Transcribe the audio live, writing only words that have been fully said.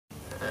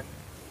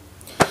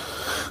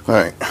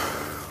Alright,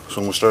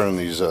 so we're starting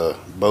these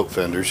boat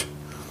fenders.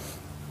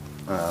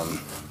 I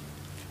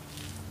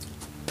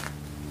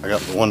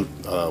got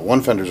the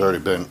one fender's already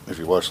bent, if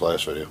you watched the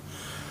last video.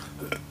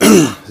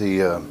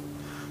 I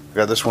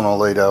got this one all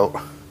laid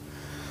out.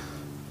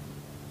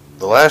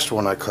 The last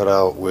one I cut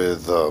out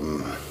with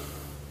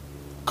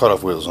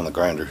cutoff wheels on the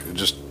grinder. It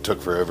just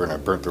took forever and I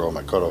burnt through all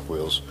my cutoff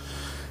wheels.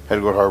 Had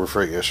to go to Harbor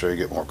Freight yesterday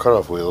to get more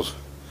cutoff wheels.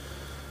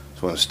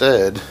 So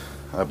instead,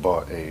 I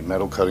bought a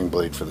metal cutting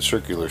blade for the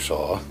circular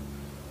saw,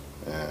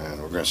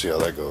 and we're going to see how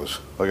that goes.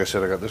 Like I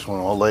said, I got this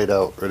one all laid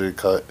out, ready to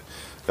cut.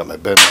 Got my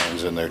bend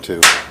lines in there too.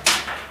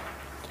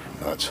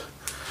 Nuts.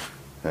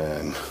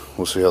 And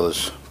we'll see how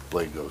this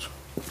blade goes.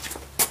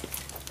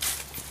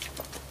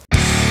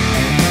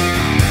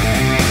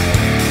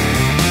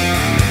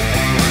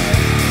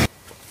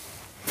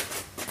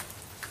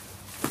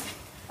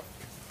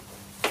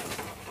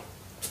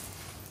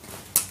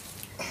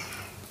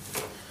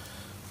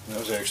 That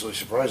was actually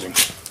surprising.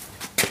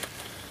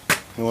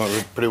 It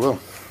went pretty well.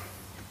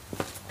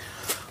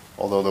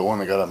 Although the one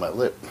that got on my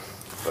lip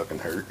fucking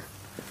hurt.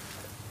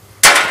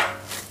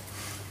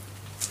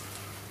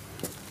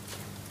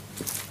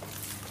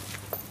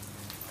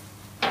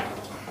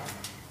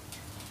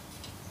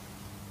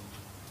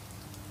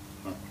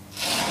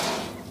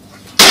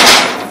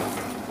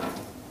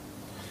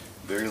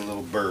 Very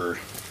little burr.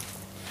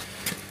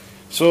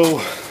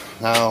 So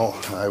now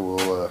I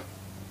will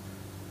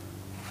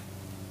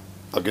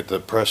I'll get the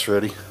press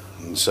ready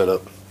and set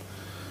up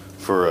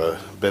for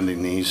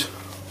bending these,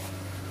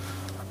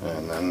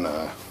 and then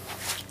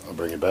I'll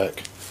bring it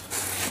back.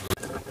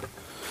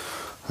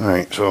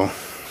 Alright, so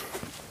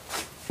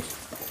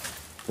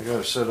I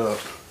got it set up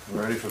and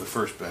ready for the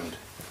first bend.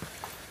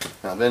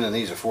 Now I'm bending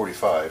these at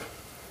 45.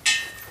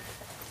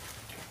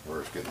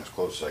 We're getting as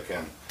close as I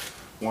can.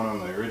 One on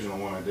the original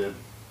one I did,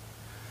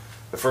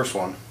 the first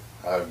one,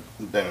 I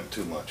bent it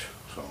too much,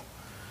 so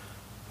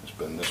let's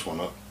bend this one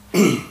up.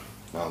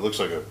 Now it looks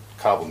like a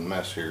cobbled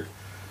mess here.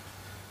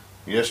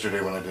 Yesterday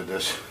when I did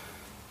this,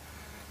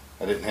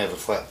 I didn't have a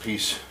flat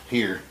piece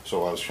here,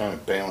 so I was trying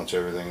to balance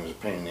everything. It was a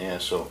pain in the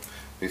ass. So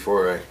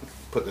before I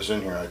put this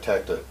in here, I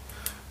tacked a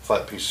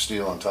flat piece of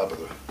steel on top of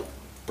the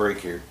brake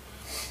here.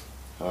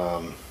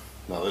 Now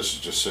this is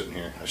just sitting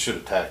here. I should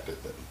have tacked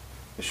it, but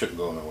it shouldn't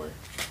go nowhere.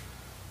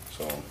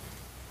 So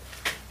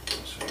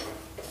let's see.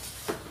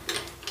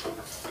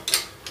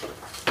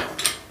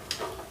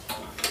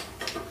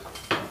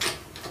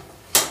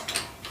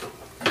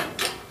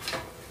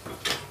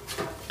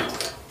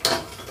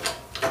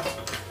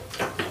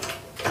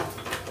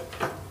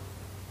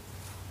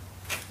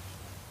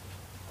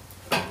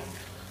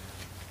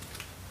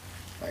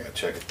 I gotta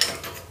check it.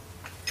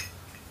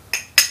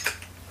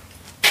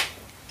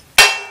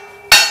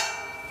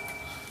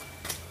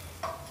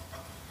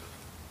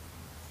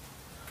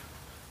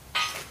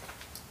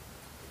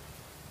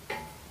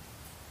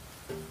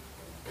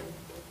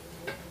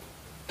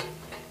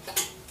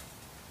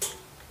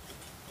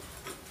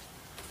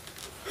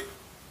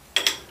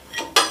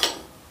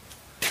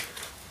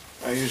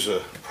 I use a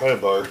pry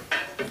bar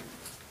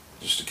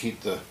just to keep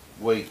the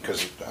weight,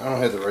 because I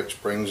don't have the right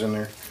springs in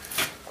there.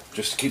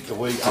 Just to keep the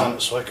weight on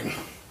it so I can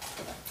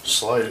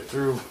slide it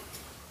through.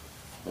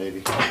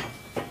 Maybe.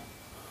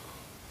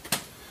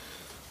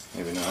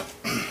 Maybe not.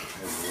 Maybe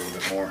a little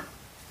bit more.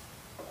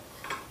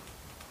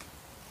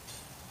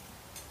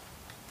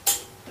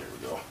 There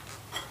we go.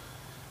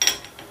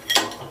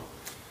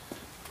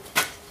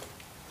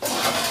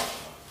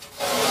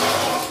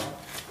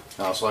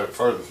 Now I'll slide it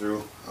farther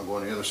through. I'll go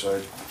on the other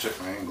side, check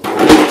my angle.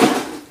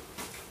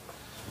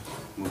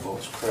 Move all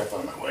this crap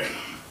out of my way.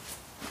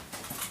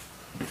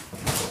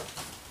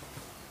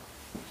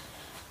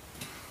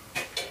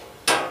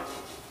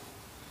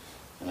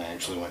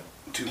 Actually went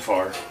too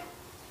far,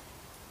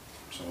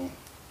 so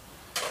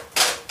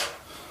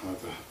I'll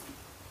have to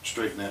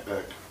straighten that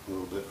back a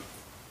little bit.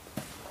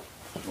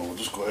 So we'll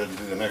just go ahead and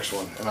do the next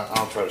one, and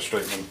I'll try to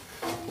straighten them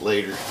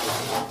later.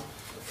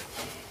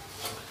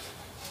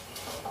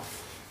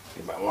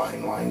 Get my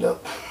line lined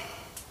up.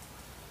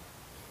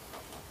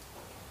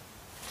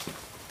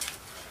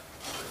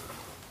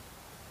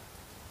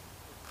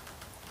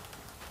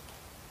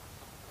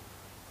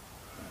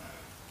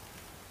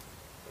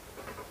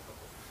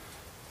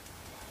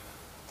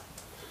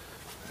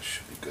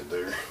 Good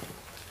there.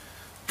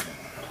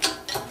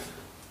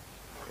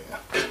 Yeah.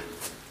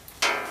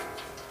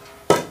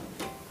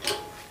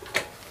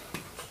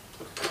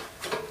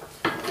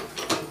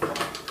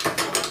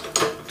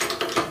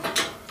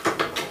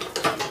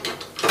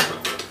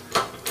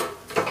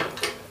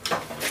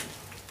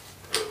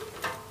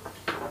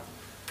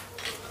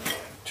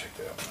 Check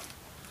that out.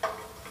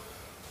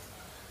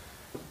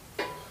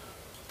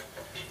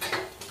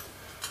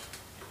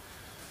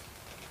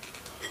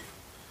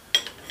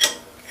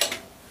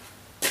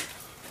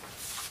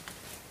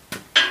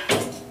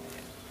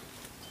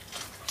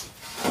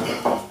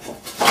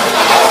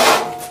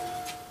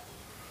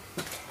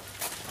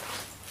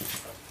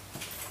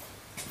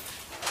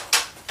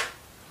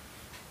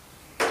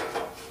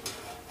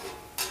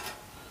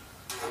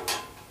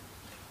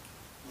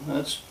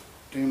 That's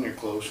damn near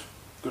close.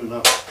 Good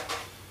enough.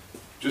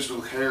 Just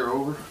a hair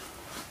over.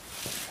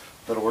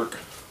 That'll work.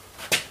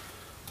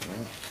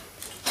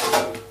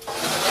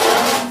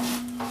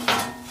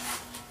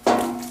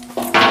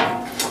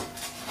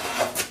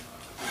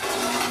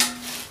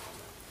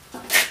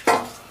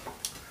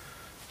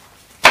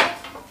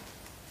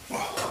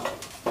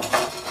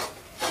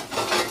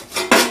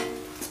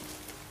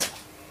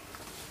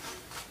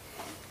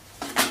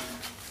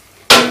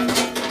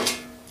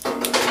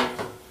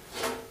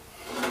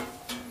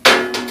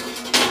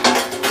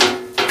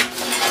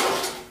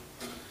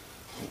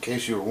 In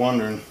case you were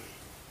wondering,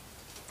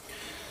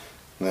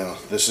 now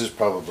this is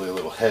probably a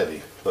little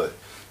heavy, but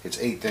it's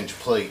 1/8 inch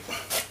plate.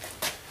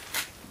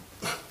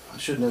 I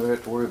should never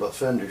have to worry about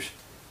fenders.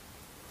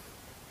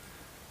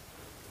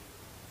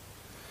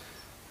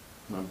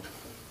 My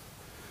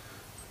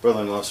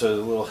brother-in-law said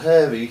it's a little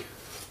heavy,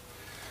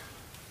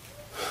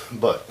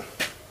 but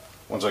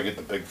once I get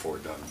the big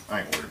Ford done,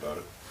 I ain't worried about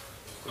it.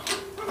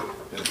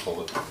 It'll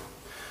pull it.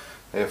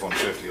 The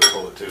F-150 will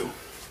pull it too.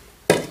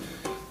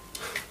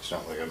 It's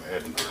not like I'm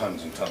adding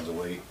tons and tons of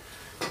weight.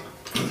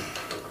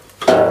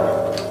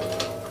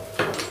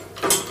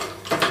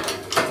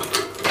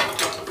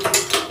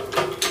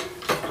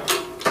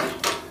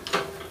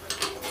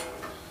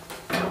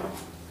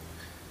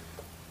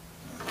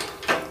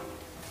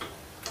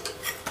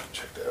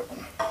 Check that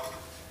one.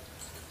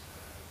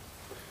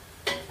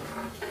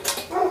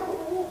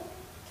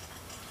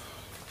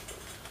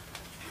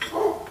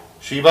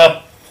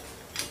 Sheba.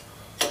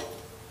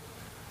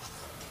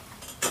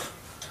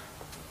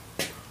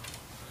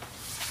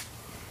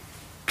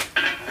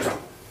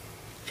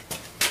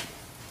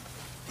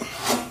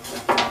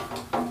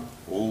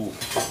 Ooh.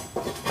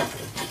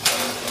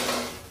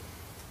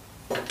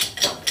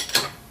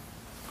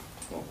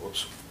 Oh,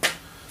 whoops.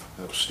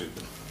 That was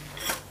stupid.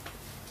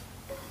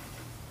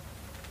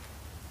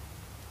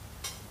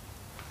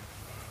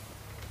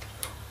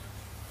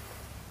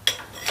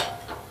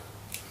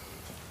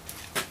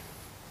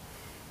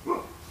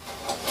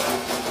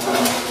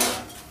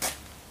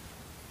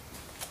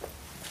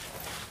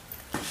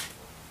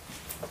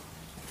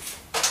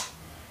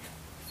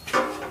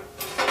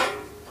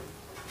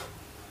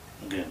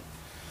 Again,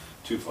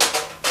 too far.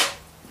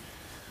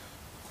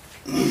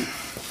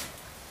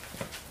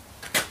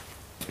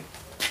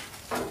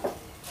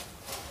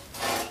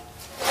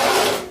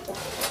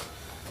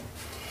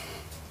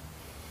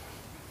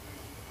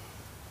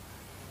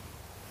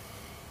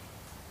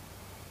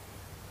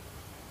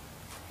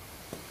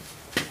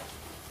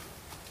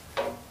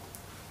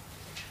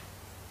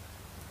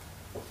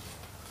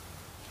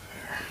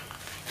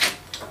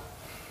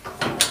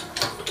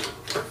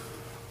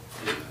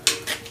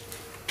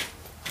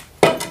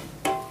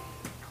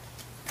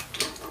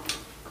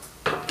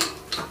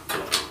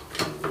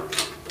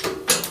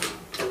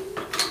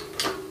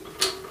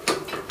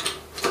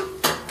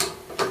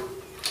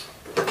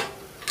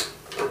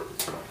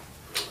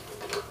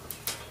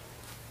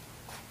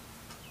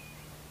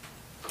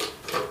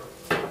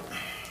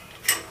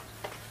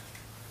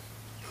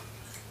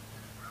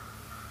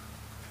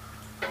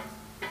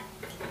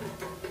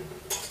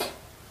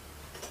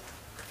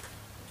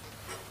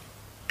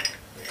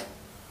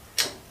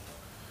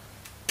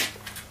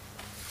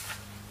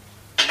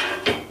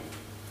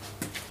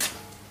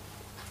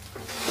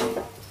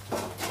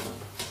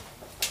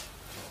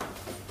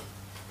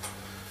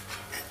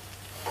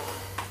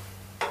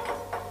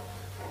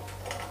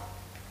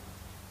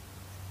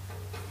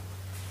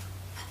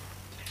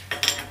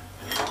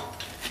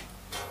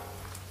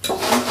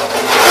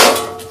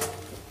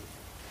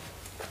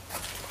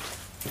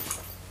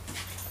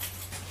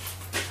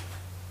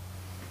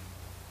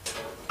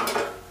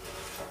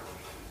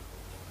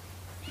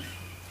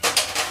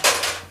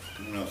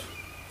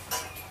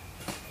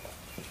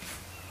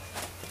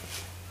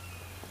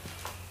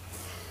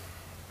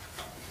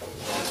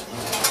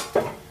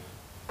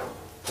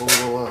 Pull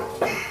it all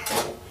out.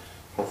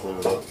 Hopefully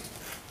without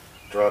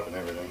dropping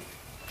everything.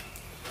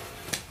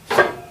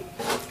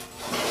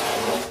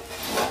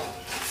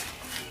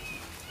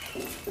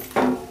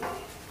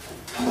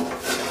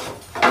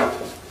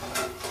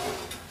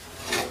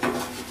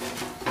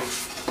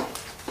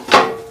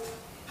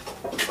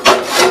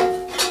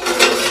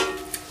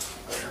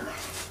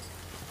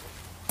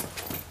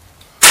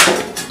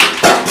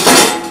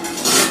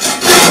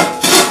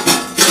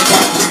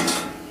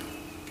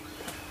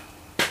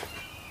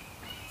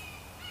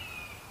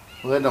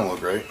 Well, that don't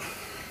look right.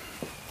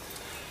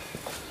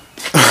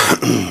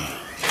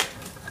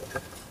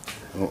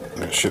 Oh,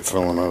 that shit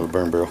falling out of the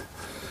burn barrel.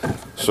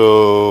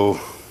 So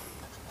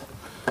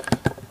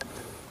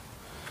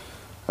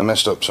I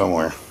messed up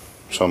somewhere,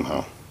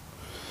 somehow.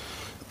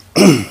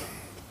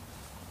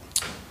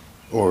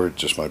 Or it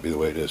just might be the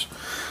way it is.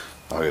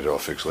 I'll get it all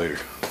fixed later.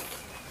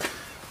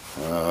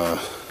 I'm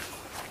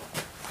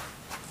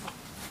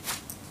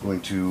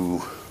going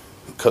to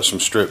cut some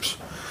strips,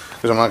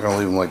 because I'm not going to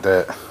leave them like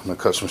that. I'm going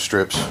to cut some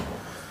strips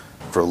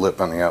for a lip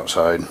on the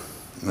outside,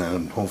 and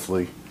then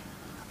hopefully,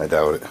 I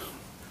doubt it,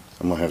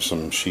 I'm going to have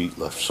some sheet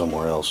left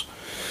somewhere else.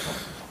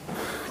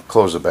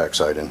 close the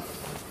backside in.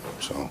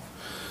 So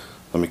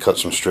let me cut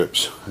some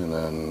strips and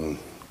then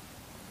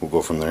we'll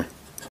go from there.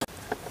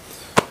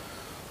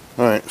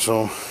 Alright,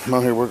 so I'm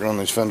out here working on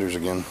these fenders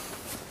again.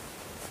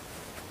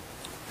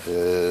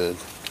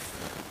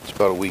 It's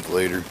about a week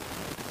later.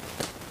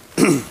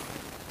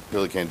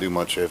 Really can't do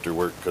much after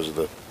work because of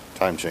the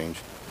time change.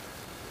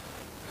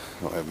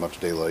 I don't have much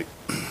daylight.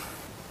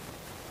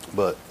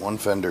 But one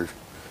fender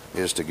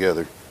is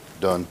together,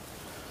 done.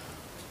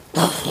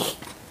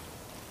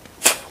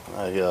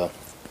 I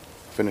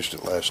finished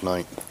it last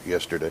night,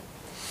 yesterday.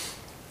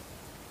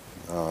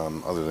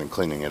 Other than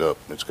cleaning it up,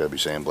 it's got to be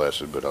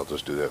sandblasted, but I'll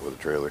just do that with a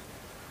trailer.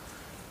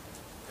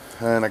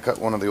 And I cut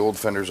one of the old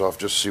fenders off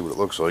just to see what it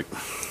looks like.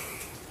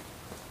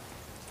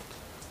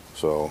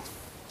 So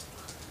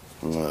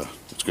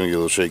it's going to get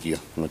a little shaky.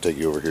 I'm going to take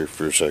you over here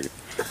for a second.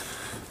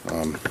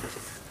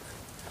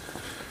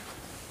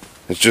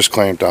 It's just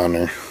clamped on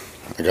there.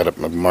 I got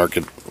to mark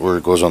it where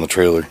it goes on the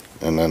trailer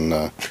and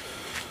then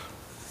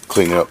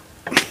clean it up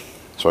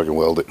so I can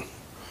weld it,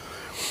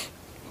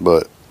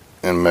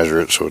 and measure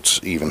it so it's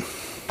even.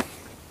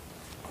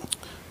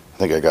 I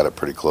think I got it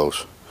pretty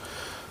close,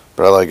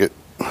 but I like it.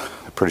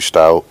 They're pretty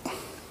stout.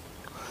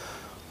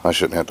 I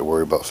shouldn't have to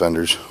worry about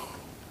fenders.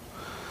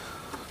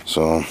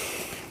 So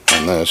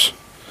on this,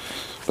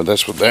 but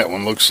that's what that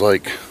one looks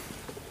like.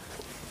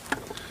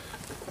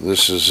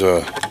 This is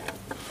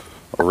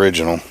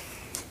original.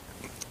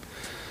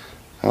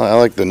 I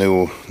like the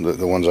new,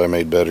 the ones I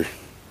made better.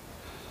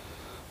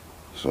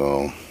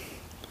 So,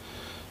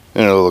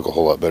 and it'll look a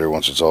whole lot better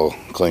once it's all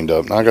cleaned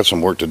up. Now I got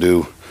some work to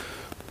do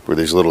where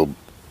these little,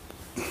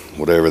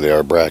 whatever they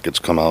are, brackets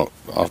come out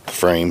off the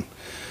frame.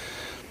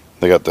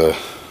 They got the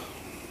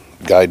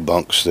guide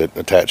bunks that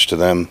attach to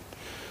them.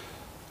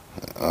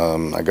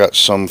 I got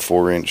some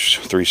 4-inch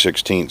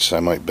 3/16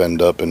 I might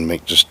bend up and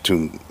make just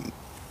 2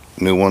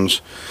 new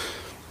ones.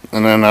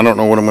 And then I don't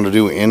know what I'm going to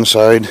do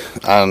inside.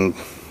 On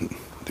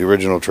the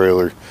original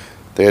trailer,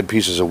 they had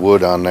pieces of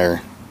wood on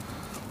there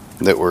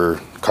that were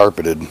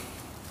carpeted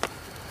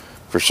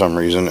for some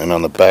reason, and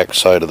on the back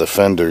side of the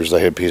fenders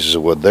they had pieces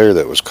of wood there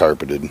that was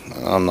carpeted.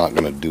 I'm not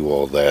going to do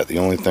all that. The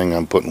only thing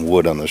I'm putting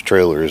wood on this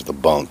trailer is the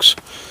bunks,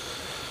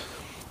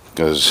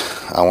 because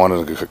I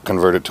wanted to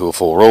convert it to a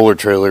full roller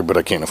trailer, but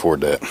I can't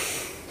afford that.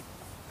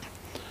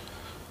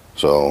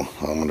 So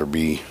I'm going to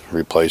be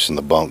replacing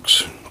the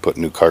bunks, put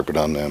new carpet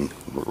on them,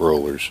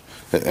 rollers.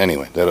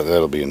 Anyway,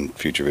 that'll be in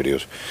future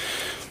videos.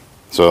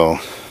 So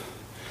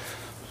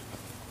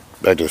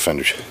back to the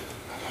fenders.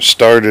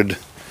 Started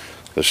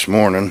this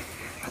morning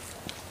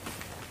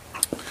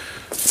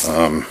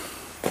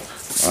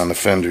on the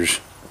fenders.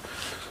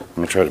 I'm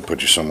going to try to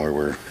put you somewhere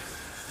where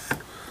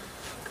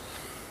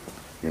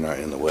you're not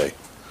in the way.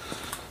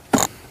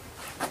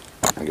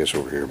 I guess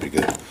over here would be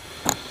good.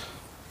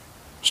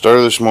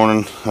 Started this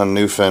morning on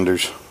new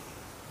fenders.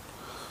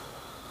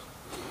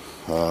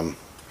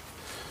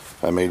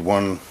 I made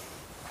one,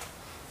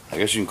 I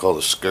guess you can call it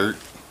a skirt,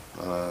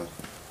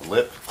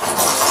 lip.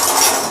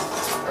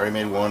 I already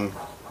made one,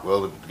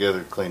 welded it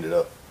together, cleaned it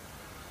up.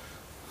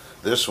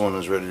 This one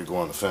is ready to go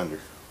on the fender.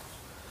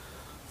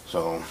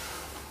 So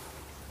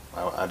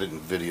I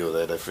didn't video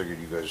that. I figured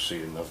you guys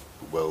see enough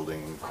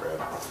welding and crap.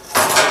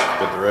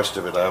 But the rest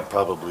of it I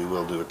probably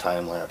will do a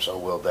time lapse.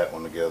 I'll weld that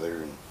one together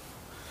and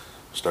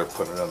start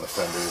putting it on the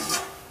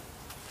fender.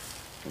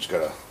 It's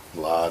got a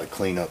lot of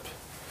cleanup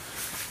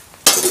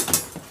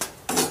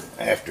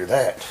after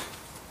that.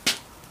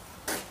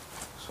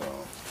 So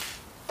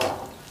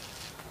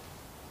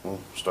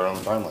we'll start on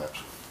the time lapse.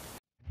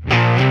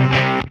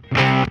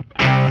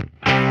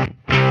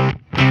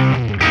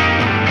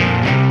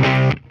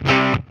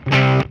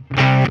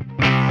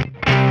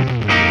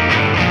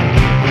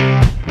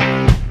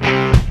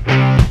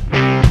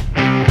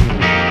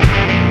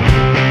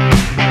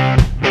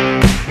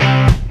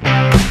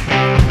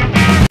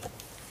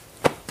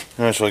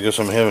 Alright, so I guess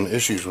I'm having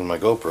issues with my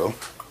GoPro.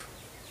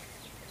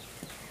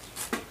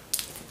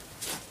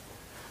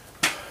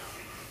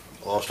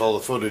 Lost all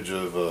the footage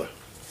of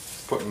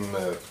putting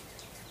the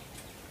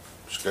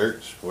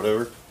skirts,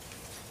 whatever,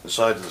 the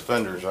sides of the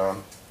fenders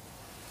on.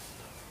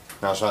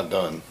 Now it's not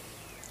done.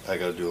 I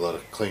gotta do a lot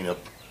of cleanup,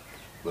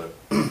 but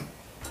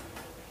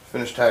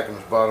finished tacking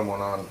this bottom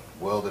one on,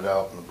 weld it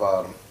out in the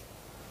bottom,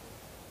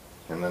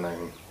 and then I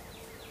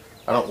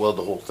don't weld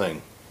the whole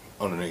thing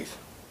underneath,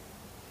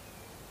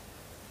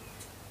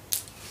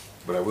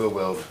 but I will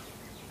weld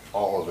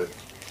all of it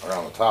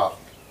around the top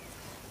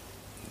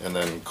and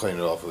then clean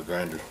it off with a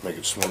grinder, make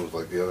it smooth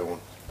like the other one.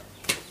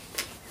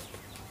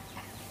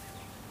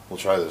 We'll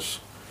try this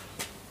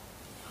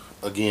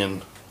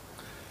again.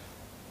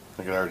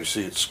 I can already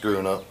see it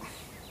screwing up.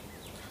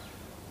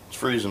 It's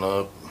freezing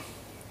up,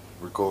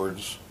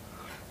 records,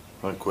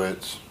 then it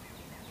quits.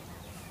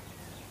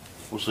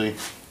 We'll see.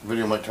 The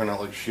video might turn out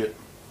like shit.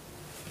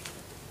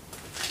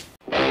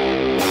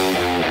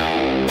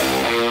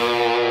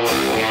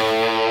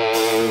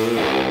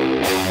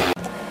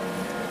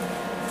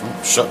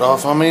 Shut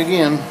off on me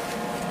again.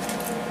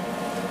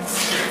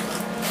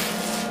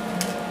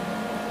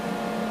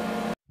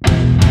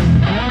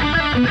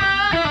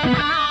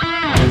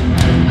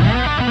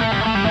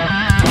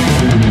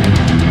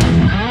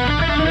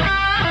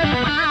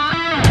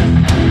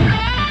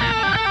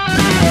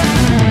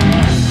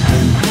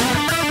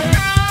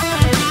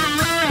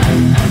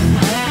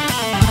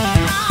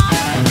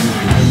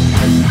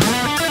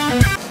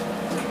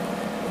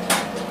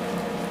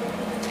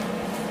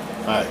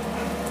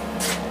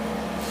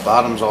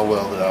 Bottom's all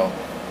welded out.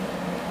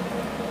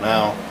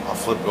 Now I'll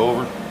flip it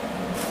over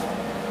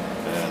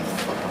and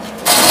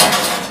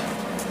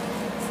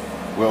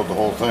weld the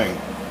whole thing,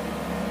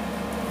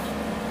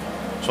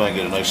 so I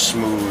get a nice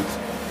smooth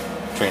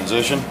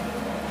transition.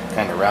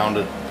 Kind of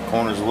rounded the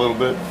corners a little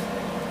bit,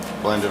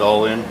 blend it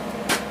all in.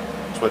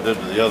 That's what I did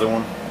to the other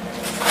one.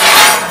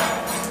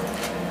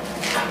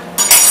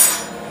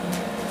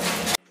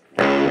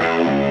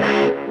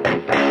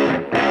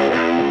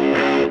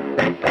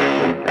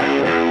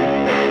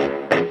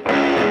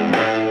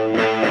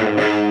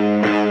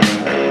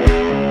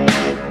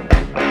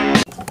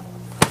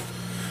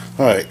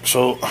 Alright,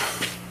 so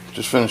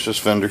just finished this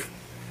fender.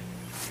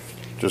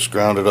 Just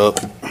ground it up.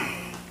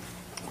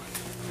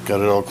 Got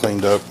it all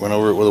cleaned up. Went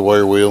over it with a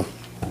wire wheel.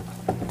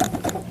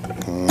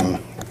 I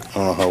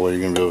don't know how well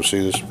you're going to be able to see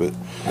this, but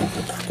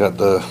got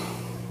the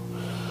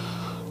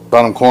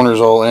bottom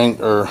corners all inked,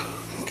 or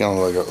kind of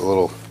like a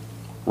little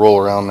roll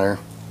around there,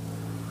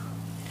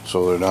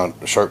 so they're not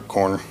a sharp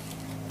corner.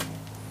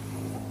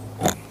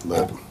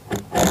 But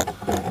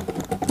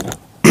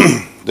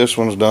this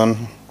one's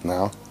done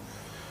now.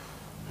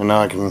 And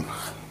now I can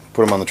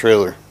put them on the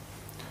trailer.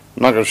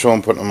 I'm not going to show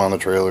them putting them on the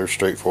trailer,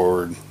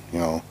 straightforward, you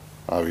know,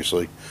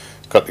 obviously.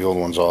 Cut the old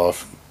ones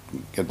off,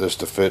 get this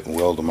to fit, and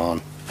weld them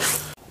on.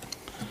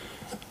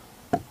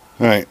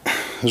 Alright,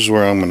 this is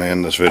where I'm going to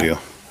end this video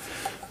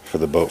for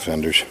the boat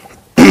fenders,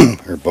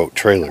 or boat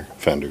trailer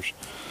fenders.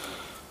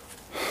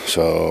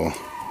 So,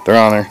 they're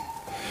on there.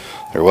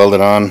 They're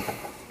welded on.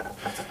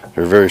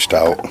 They're very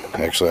stout.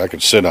 Actually, I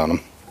could sit on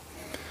them.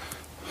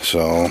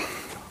 So,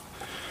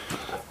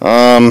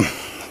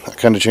 I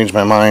kind of changed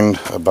my mind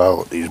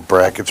about these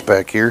brackets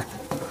back here.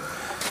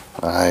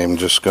 I'm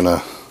just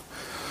gonna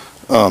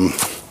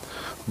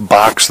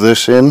box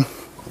this in,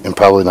 and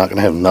probably not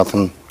gonna have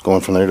nothing going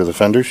from there to the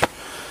fenders,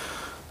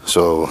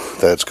 so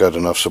that's got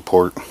enough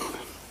support.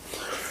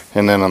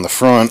 And then on the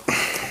front,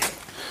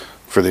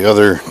 for the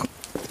other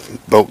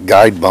boat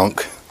guide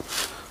bunk,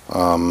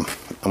 I'm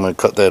gonna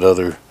cut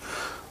the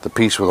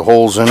piece with the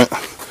holes in it,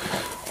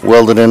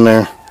 weld it in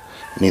there,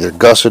 and either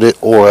gusset it,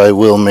 or I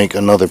will make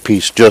another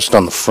piece just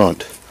on the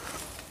front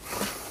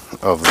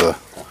of the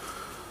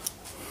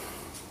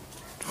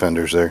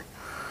fenders there.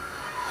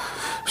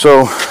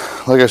 So,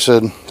 like I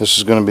said, this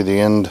is going to be the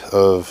end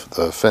of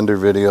the fender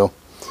video.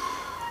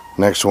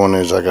 Next one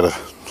is I gotta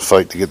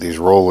fight to get these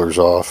rollers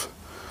off,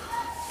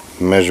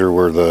 measure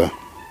where the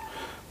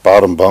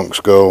bottom bunks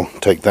go,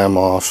 take them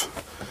off,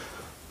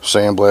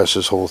 sandblast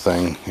this whole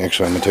thing.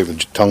 Actually, I'm going to take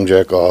the tongue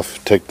jack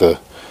off, take the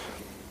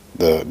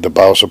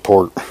bow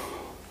support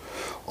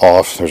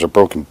off. There's a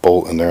broken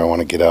bolt in there I want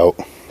to get out,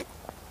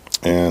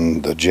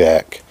 and the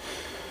jack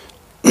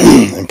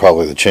and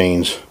probably the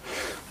chains.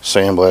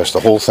 Sandblast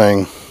the whole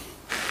thing.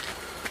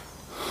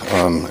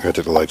 I gotta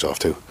take the lights off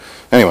too.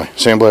 Anyway,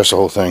 sandblast the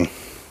whole thing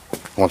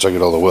once I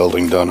get all the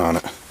welding done on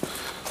it,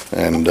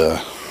 and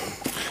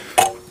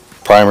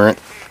primer it,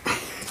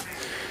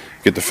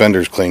 get the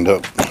fenders cleaned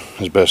up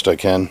as best I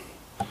can,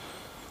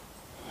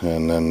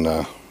 and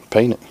then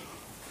paint it.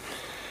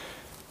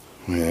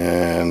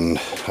 And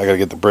I gotta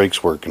get the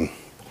brakes working.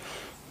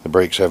 The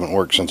brakes haven't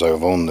worked since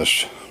I've owned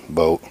this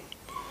boat,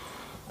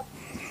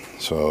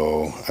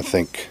 so I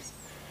think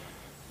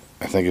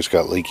it's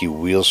got leaky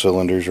wheel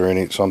cylinders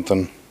or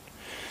something.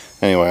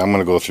 Anyway, I'm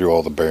gonna go through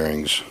all the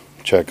bearings,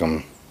 check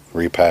them,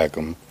 repack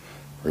them,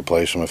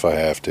 replace them if I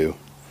have to.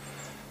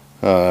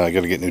 I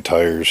gotta get new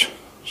tires,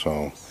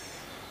 so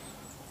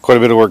quite a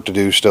bit of work to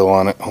do still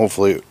on it.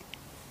 Hopefully it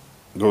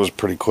goes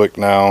pretty quick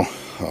now.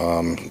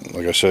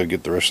 Like I said,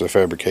 get the rest of the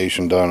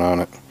fabrication done on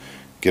it,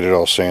 get it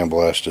all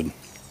sandblasted,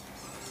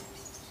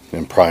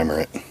 and primer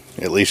it.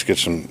 At least get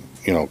some,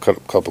 you know,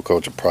 couple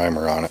coats of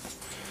primer on it,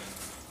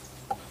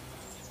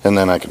 and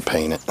then I can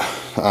paint it.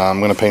 I'm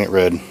going to paint it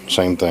red,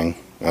 same thing.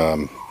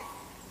 I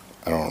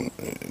don't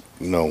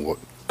know what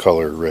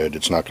color red.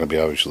 It's not going to be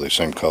obviously the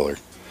same color.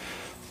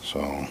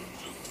 So,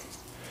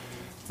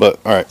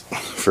 but alright,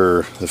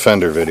 for the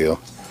fender video,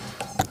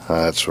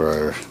 that's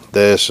where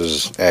this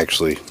is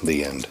actually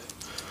the end.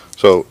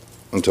 So,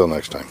 until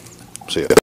next time, see ya.